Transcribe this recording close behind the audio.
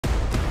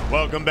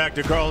Welcome back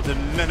to Carlton,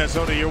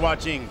 Minnesota. You're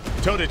watching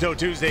Toe-to-Toe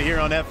Tuesday here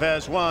on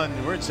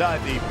FS1. We're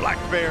inside the Black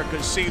Bear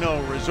Casino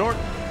Resort.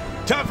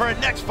 Time for our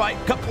next fight,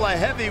 couple of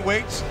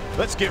heavyweights.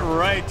 Let's get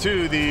right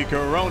to the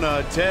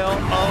Corona tale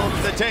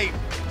of the tape.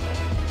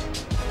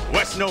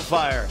 Wes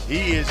Nofire,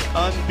 he is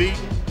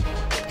unbeaten.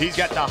 He's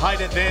got the height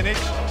advantage,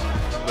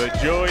 but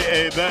Joey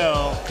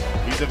Abell,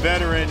 he's a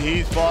veteran.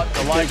 He's fought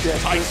the likes of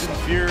Tyson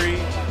Fury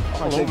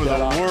all over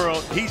the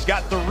world. He's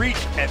got the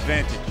reach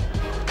advantage.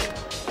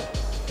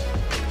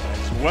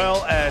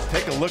 Well as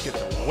take a look at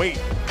the weight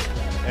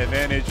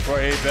advantage for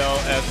Abell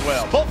as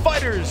well. Both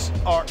fighters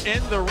are in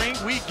the ring.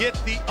 We get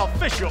the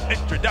official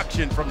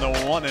introduction from the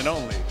one and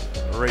only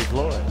Ray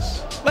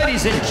Flores.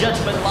 Ladies and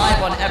gentlemen,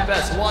 live on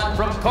FS1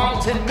 from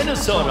Carlton,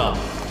 Minnesota.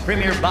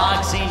 Premier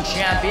Boxing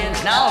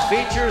Champions now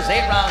features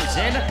 8 rounds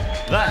in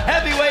the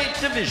heavyweight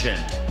division.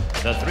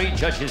 The 3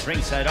 judges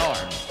ringside are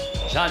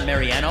John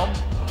Mariano,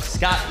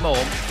 Scott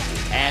Moe,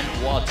 and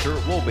Walter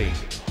Wolby.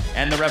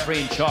 And the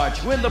referee in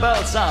charge, when the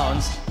bell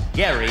sounds,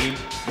 Gary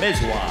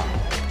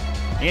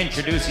Mizwa.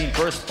 Introducing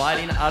first,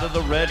 fighting out of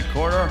the red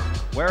corner,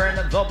 wearing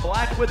the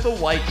black with the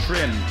white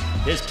trim.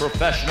 His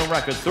professional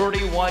record,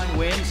 31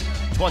 wins,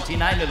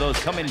 29 of those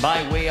coming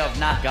by way of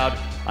knockout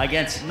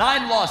against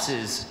 9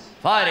 losses.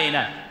 Fighting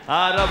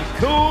out of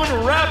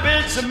Coon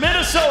Rapids,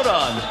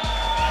 Minnesota.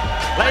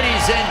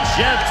 Ladies and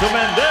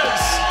gentlemen,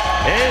 this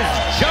is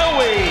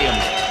Joey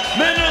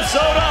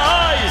Minnesota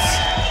Ice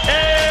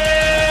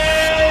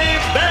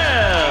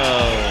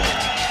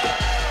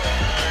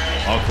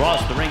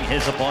Across the ring,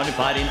 his opponent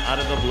fighting out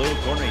of the blue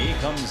corner. He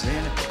comes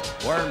in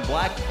wearing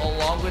black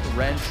along with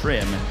red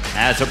trim.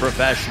 As a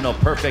professional,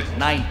 perfect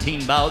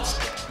 19 bouts,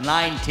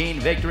 19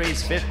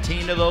 victories,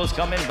 15 of those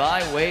coming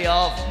by way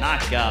of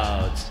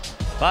knockouts.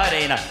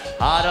 Fighting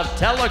out of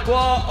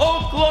Tahlequah,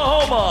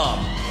 Oklahoma.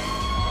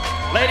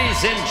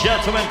 Ladies and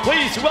gentlemen,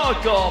 please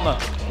welcome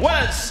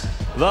Wes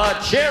the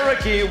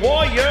Cherokee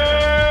Warrior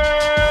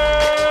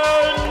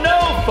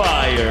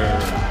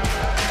Nofire.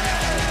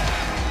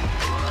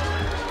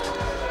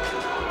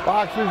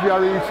 Boxers, you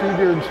already received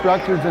your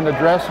instructions in the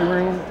dressing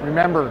room.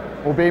 Remember,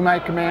 obey my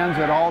commands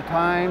at all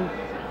times.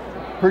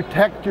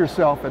 Protect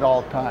yourself at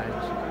all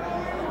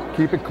times.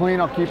 Keep it clean,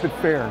 I'll keep it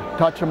fair.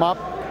 Touch them up,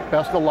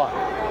 best of luck.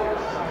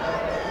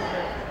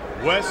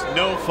 Wes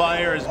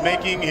Nofire is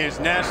making his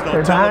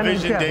national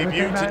television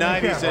debut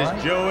tonight. He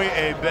says Joey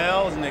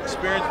Abell is an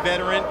experienced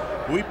veteran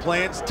who he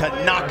plans to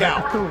knock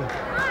out.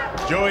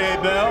 Joey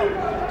Abell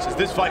says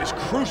this fight is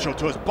crucial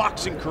to his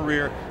boxing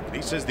career.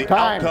 He says the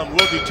outcome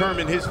will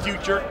determine his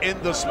future in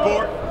the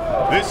sport.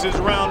 This is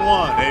round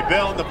 1.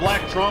 Abell in the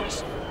black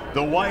trunks,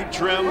 the white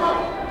trim.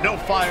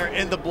 Nofire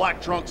in the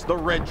black trunks, the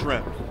red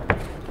trim.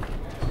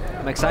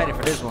 I'm excited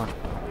for this one.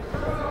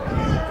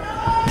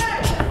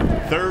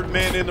 Third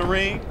man in the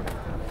ring,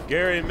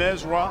 Gary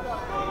Mizwa.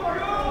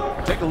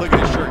 Take a look at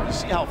his shirt. You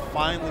see how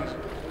finely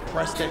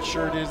pressed that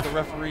shirt is the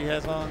referee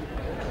has on?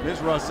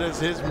 Mizwa says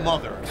his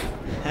mother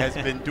has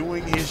been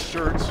doing his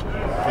shirts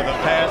for the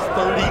past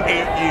 38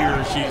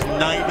 years. She's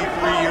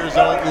 93 years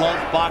old,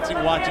 loves boxing,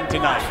 watching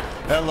tonight.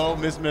 Hello,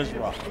 Miss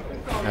Mizwa.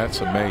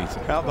 That's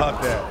amazing. How about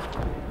that?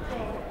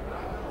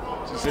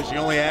 She says she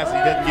only asks he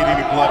doesn't get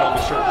any blood on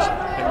the shirts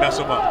and mess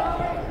them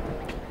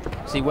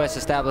up. See Wes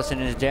establishing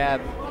his jab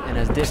and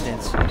his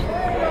distance.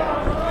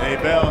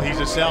 Abell, he's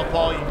a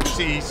southpaw. You can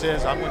see he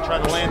says, I'm going to try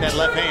to land that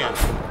left hand.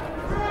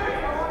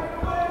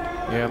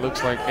 Yeah, it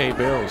looks like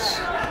Abell's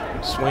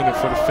swinging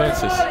for the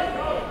fences.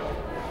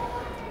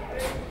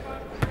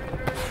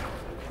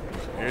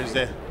 Here's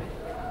the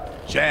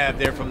jab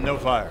there from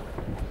Nofire.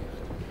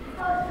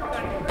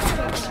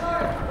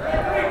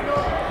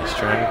 He's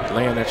trying to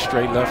land that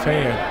straight left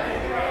hand.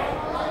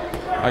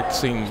 I can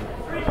see him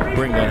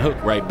bring that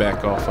hook right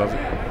back off of it.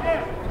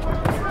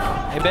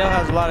 Abell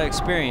has a lot of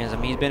experience. I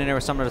mean, he's been in there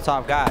with some of the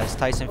top guys,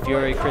 Tyson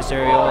Fury, Chris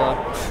Arreola.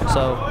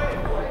 So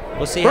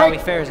we'll see how he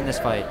fares in this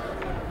fight.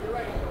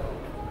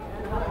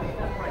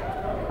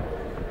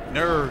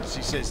 Nerves,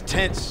 he says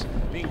tense.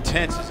 Being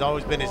tense has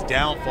always been his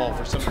downfall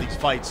for some of these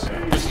fights,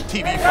 especially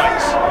TV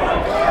fights.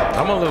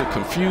 I'm a little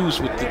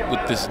confused with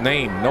this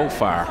name,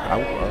 Nofire.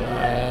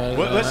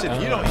 Well, listen,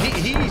 you know,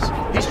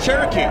 he's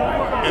Cherokee.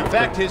 In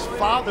fact, his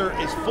father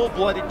is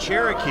full-blooded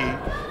Cherokee.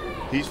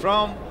 He's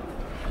from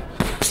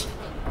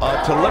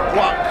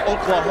Tahlequah,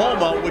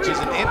 Oklahoma, which is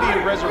an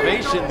Indian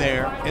reservation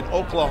there in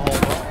Oklahoma.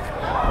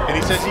 And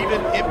he says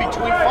even in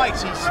between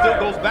fights, he still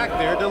goes back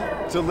there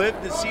to live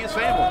and see his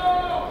family.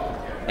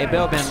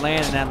 Abell been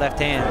landing that left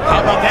hand. How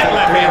about that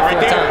left hand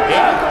right there?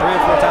 Yeah. 3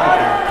 or 4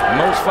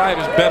 times. Most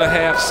fighters better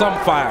have some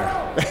fire.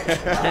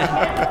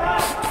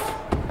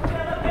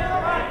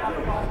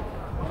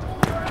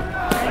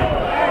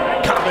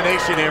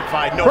 Combination air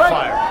fight, no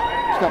fire.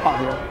 Step out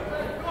here.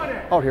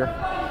 Out here.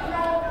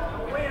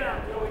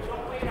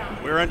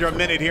 We're under a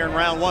minute here in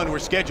round 1. We're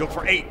scheduled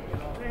for 8.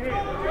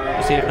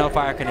 We'll see if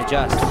Nofire can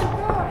adjust.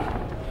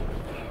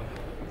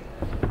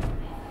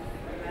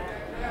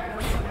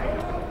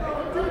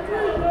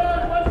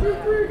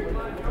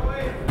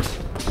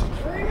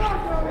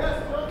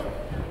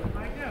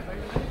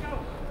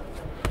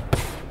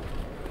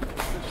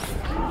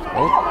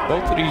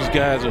 Both of these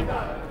guys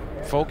are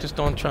focused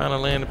on trying to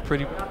land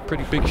pretty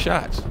big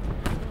shots.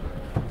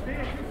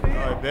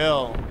 Joey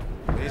Abell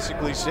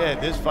basically said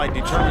this fight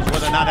determines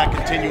whether or not I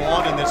continue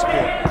on in this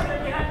sport.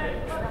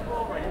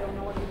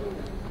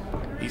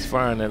 He's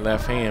firing that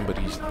left hand, but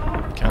he's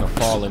kind of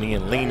falling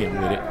in, leaning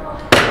with it.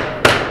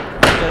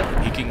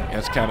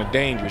 That's kind of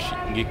dangerous. You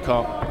can get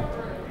caught.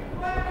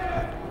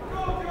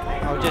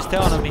 I was just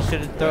telling him he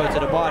shouldn't throw it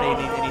to the body,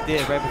 and he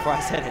did right before I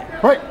said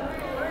it. Right.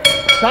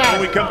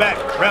 When we come back,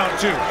 round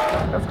 2.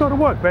 Let's go to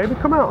work, baby.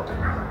 Come on.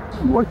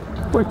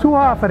 We're too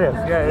hard for this.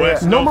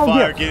 Wes No more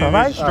Nofire gifts, getting all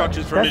right?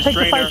 instructions from Let's his take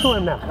the trainer. fight to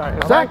him now. All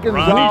right. Seconds.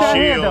 Ronnie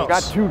Shields.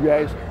 Got 2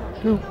 guys.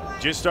 2.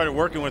 Just started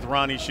working with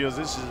Ronnie Shields.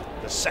 This is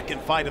the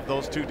second fight of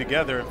those 2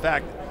 together. In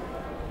fact,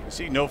 you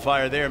see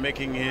Nofire there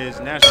making his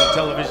national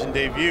television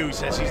debut. He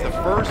says he's the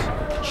first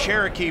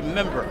Cherokee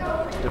member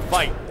to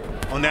fight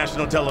on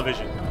national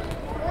television.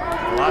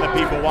 A lot of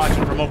people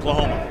watching from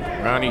Oklahoma.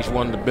 Ronnie's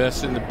one of the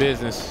best in the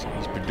business.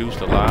 He's produced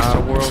a lot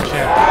of world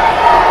champions.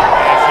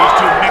 As these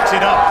 2 mix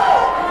it up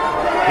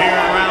here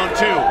in round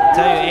 2. I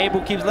tell you,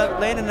 Abel keeps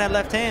landing that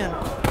left hand.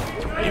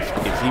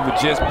 If he would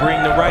just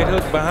bring the right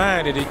hook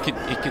behind it, it could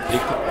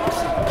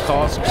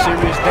cause some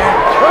serious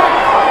damage.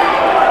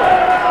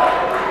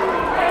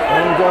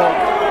 And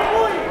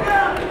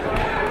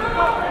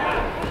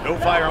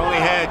Nofire only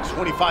had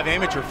 25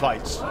 amateur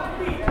fights.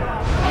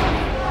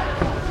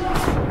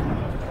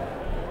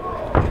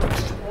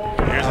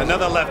 Here's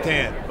another left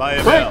hand by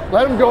Abell.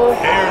 let him go.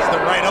 There's the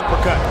right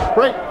uppercut.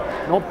 Break.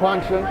 No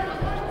punching.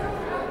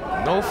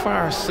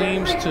 Nofire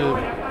seems to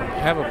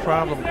have a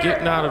problem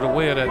getting out of the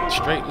way of that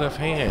straight left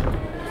hand.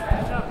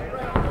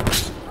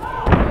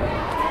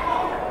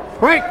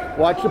 Break.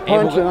 Watch the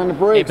punching on the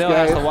brakes, Abell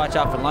guys. has to watch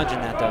out for lunging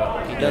that,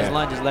 though. He does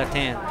lunge his left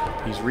hand.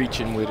 He's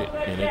reaching with it,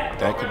 and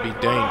that could be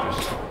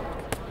dangerous.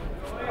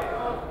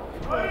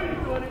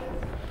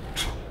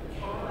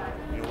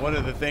 One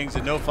of the things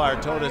that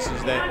Nofire told us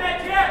is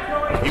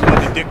that he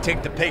wanted to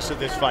dictate the pace of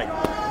this fight.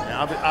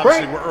 Now,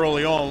 obviously, we're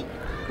early on.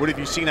 What have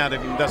you seen out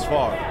of him thus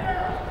far?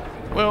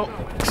 Well,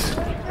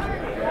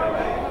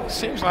 it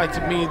seems like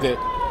to me that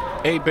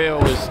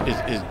Abell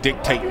is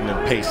dictating the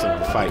pace of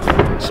the fight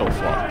so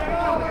far.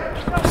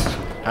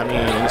 I mean,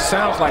 it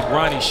sounds like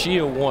Ronnie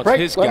Shields wants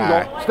his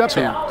guy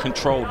to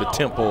control the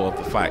tempo of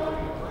the fight.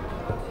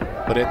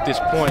 But at this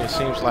point, it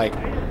seems like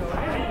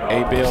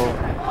Abell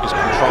is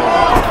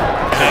controlling.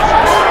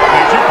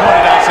 As you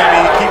pointed out, Sammy,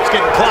 he keeps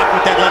getting clocked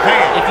with that left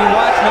hand. If you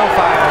watch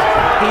Nofire,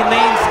 he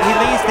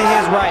leans to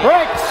his right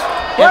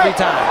every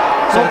time.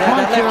 So that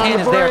left hand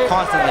is there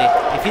constantly.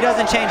 If he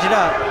doesn't change it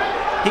up,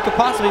 he could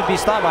possibly be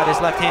stopped by this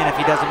left hand if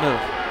he doesn't move.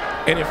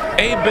 And if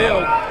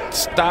Abell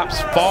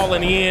stops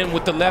falling in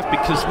with the left,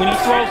 because when he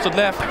throws the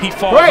left, he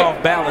falls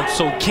off balance,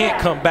 so he can't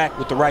come back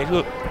with the right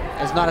hook.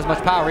 There's not as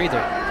much power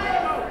either.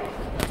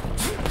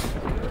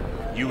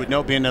 You would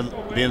know being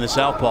the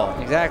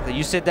southpaw. Exactly.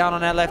 You sit down on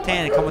that left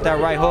hand and come with that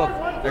right hook,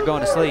 they're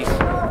going to sleep.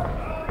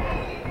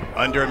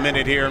 Under a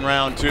minute here in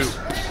round 2.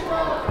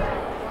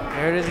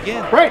 There it is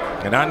again.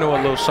 And I know a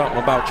little something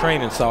about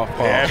training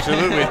southpaw. Yeah,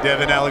 absolutely,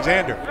 Devin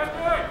Alexander.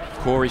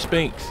 Corey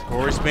Spinks.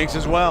 Corey Spinks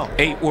as well.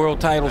 8 world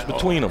titles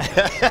between them.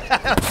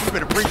 You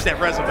better preach that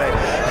resume.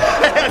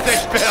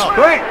 As Abell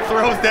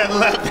throws that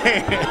left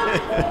hand.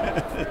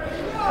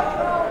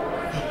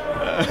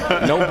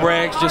 No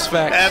brags, just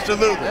facts.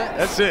 Absolutely.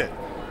 That's it.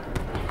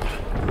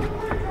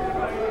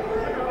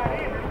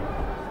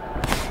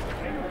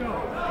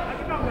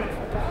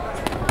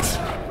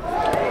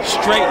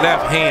 Straight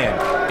left hand.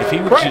 If he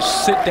would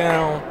just sit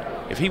down,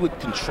 if he would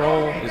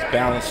control his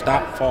balance,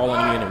 stop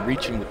falling in and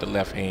reaching with the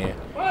left hand,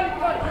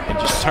 and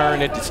just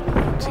turn it, he's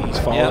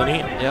falling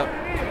in. Yep.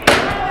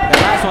 The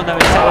last one, though,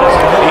 he said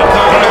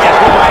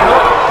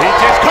He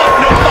just caught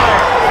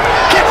Nofire.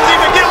 Catches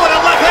him again with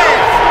a left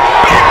hand.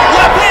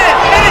 Left hand,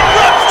 and he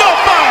drops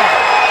Nofire.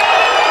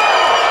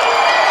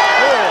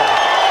 4,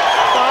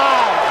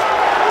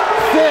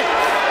 5, 6,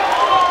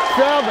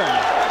 7,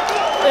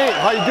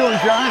 8. How you doing,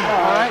 John?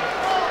 All right.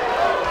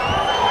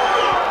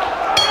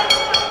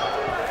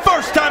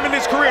 First time in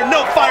his career,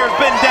 Nofire's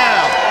been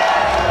down.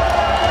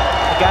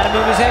 he got to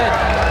move his head.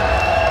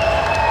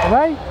 All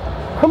right?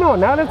 Come on,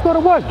 now let's go to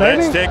work,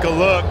 baby. Let's take a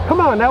look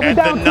Come on, now we at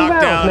down the 2 rounds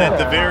knockdown now. at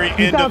the very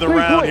He's end down of the 3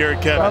 round points, here,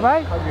 Kevin. All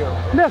right?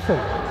 Listen,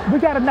 we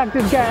got to knock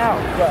this guy out,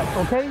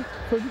 okay?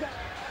 So you got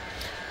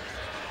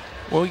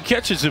Well, he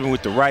catches him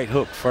with the right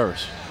hook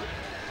first.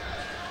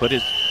 But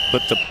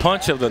the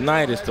punch of the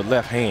night is the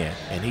left hand,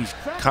 and he's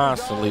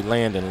constantly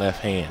landing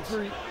left hands.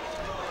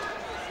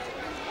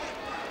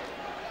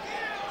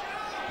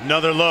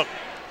 Another look.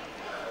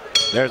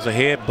 There's a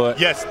headbutt.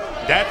 Yes,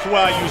 that's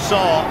why you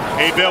saw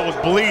Abell was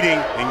bleeding,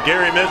 and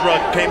Gary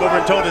Mizra came over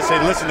and told us, hey,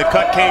 listen, the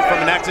cut came from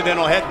an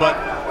accidental headbutt.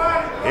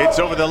 It's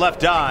over the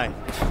left eye.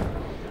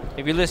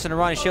 If you listen to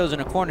Ronnie Shields in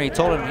the corner, he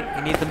told him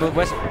he needs to move.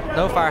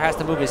 Nofire has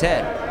to move his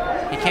head.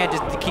 He can't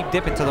just keep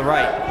dipping to the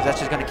right, because that's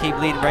just going to keep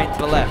leading right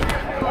into the left.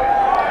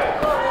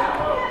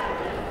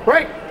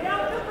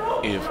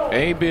 If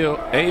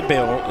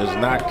Abell is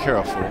not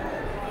careful,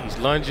 he's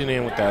lunging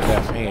in with that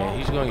left hand,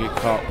 he's going to get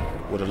caught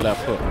with a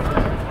left hook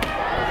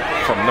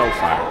from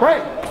Nofire.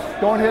 Break.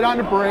 Don't hit on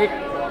the break.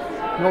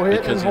 No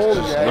hit because and he's hold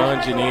it, just guys.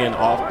 lunging in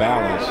off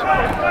balance.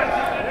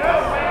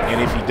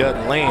 And if he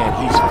doesn't land,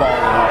 he's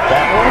falling off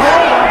balance.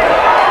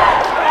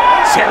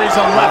 Series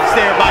of lefts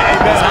there by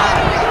Abell.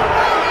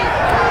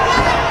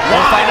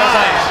 Wide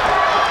eyes.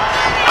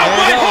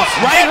 Right hook.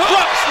 Right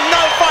hooks.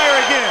 Nofire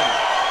again.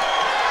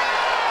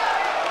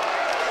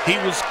 He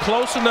was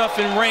close enough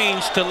in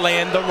range to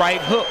land the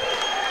right hook.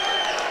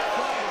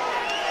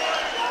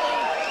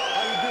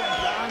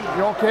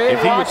 You okay?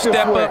 If he would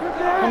step up.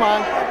 Come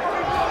on.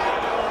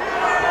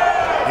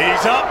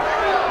 He's up.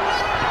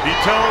 He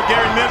told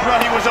Gary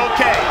Mizra he was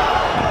okay.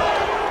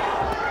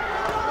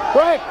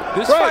 Break.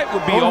 This fight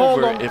would be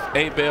over if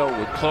Abell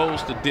would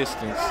close the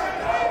distance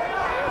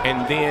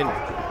and then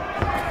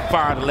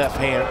fire the left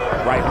hand,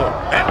 right hook.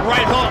 That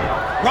right hook.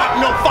 Rock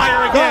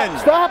Nofire again.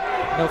 Stop.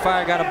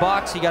 Nofire got a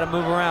box. He got to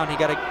move around. He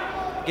got to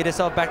get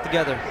himself back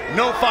together.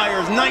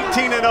 Nofire's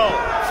 19-0.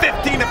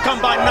 15 have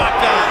come by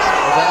knockdowns.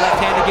 There's that left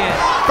hand again.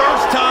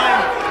 First time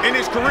in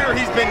his career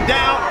he's been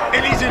down,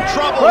 and he's in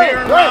trouble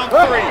here in round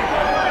 3.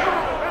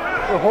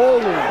 We're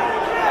holding.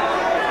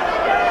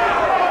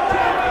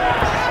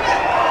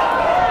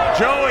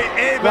 Joey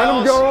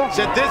Abell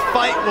said this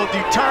fight will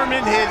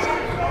determine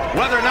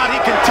whether or not he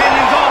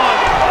continues on.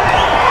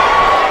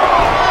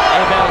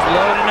 Abell's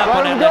loading up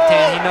on that left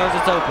hand. He knows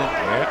it's open.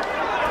 Yeah.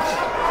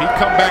 If he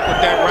come back with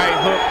that right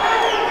hook,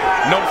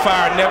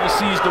 Nofire never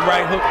sees the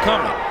right hook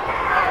coming.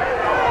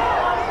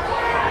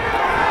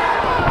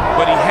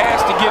 But he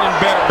has to get in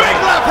better Big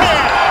range. left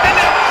hand, and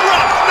that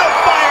drops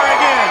Nofire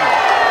again.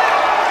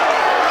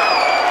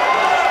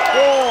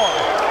 4,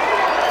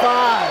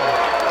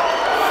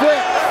 5,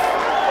 6,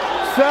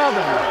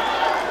 7,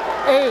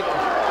 8.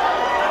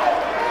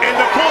 In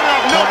the corner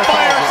of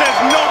Nofire says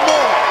no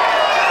more.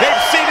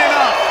 They've seen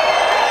enough.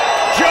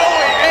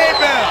 Joey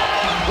Abell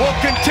will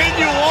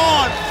continue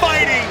on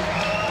fighting.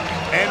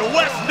 And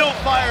Wes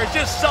Nofire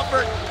just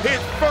suffered his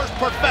first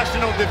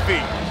professional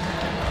defeat.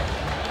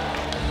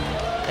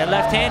 That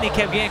left hand, he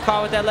kept getting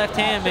caught with that left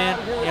hand, man.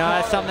 You know,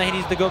 that's something that he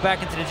needs to go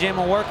back into the gym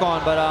and work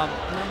on. But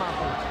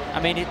I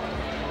mean,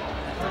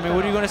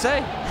 what are you going to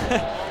say?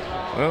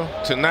 Well,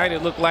 tonight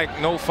it looked like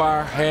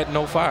Nofire had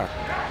no fire.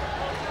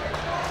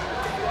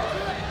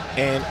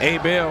 And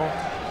Abell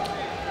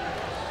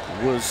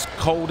was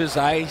cold as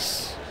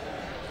ice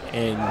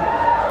and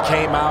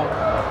came out.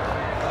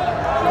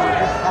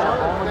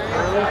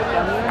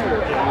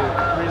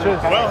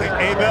 Well,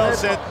 Abell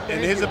said, in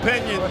his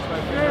opinion,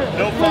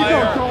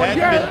 Nofire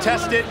hadn't been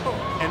tested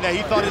and that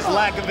he thought his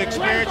lack of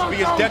experience would be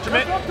his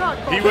detriment.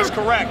 He was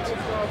correct.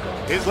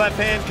 His left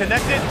hand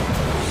connected,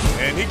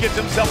 and he gets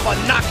himself a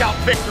knockout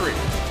victory.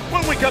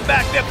 When we come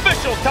back, the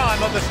official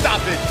time of the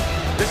stoppage.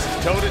 This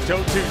is Toe to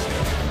Toe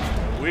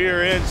Tuesday. We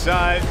are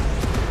inside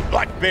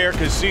Black Bear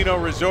Casino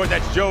Resort.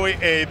 That's Joey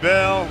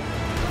Abell.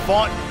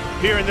 Fought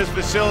here in this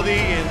facility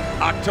in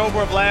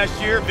October of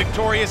last year.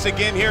 Victorious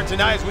again here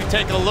tonight as we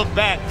take a look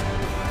back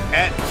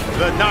at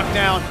the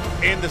knockdown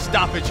in the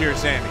stoppage here,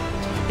 Sammy.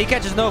 He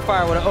catches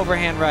Nofire with an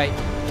overhand right.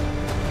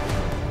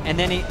 And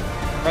then he,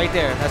 right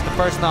there, that's the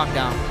first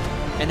knockdown.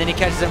 And then he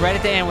catches him right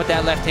at the end with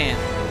that left hand.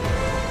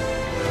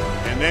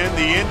 And then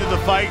the end of the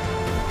fight.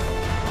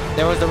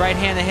 There was the right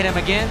hand that hit him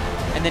again,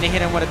 and then he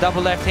hit him with a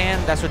double left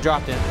hand. That's what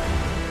dropped him.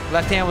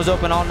 Left hand was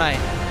open all night.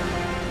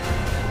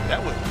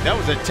 That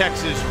was a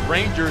Texas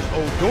Rangers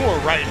Odor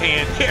right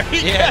hand there.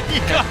 He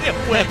got him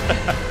with.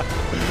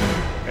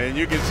 And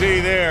you can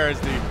see there as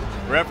the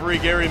referee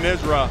Gary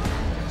Mizra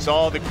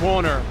saw the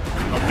corner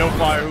of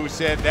Nofire, who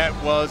said that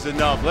was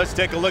enough. Let's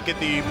take a look at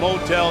the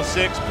Motel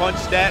 6 punch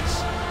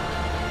stats.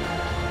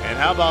 And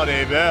how about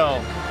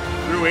Abell?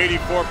 Threw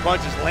 84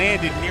 punches,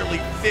 landed nearly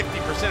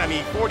 50%. I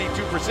mean,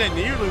 42%.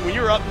 Usually when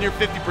you're up near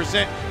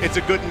 50%, it's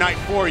a good night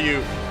for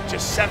you.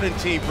 Just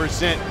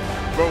 17%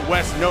 for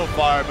Wes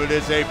Nofire, but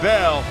it's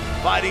Abell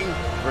fighting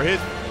for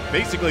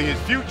basically his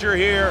future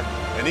here,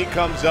 and he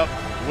comes up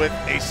with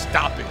a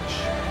stoppage.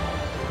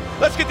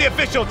 Let's get the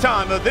official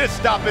time of this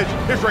stoppage.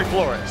 Here's Ray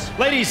Flores.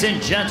 Ladies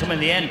and gentlemen,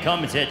 the end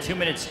comes at 2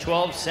 minutes,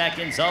 12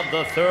 seconds of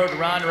the third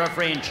round.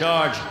 Referee in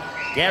charge,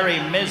 Gary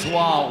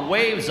Mizra,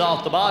 waves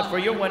off the bout for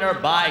your winner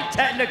by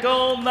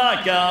technical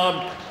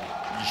knockout,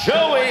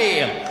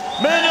 Joey,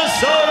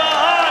 Minnesota.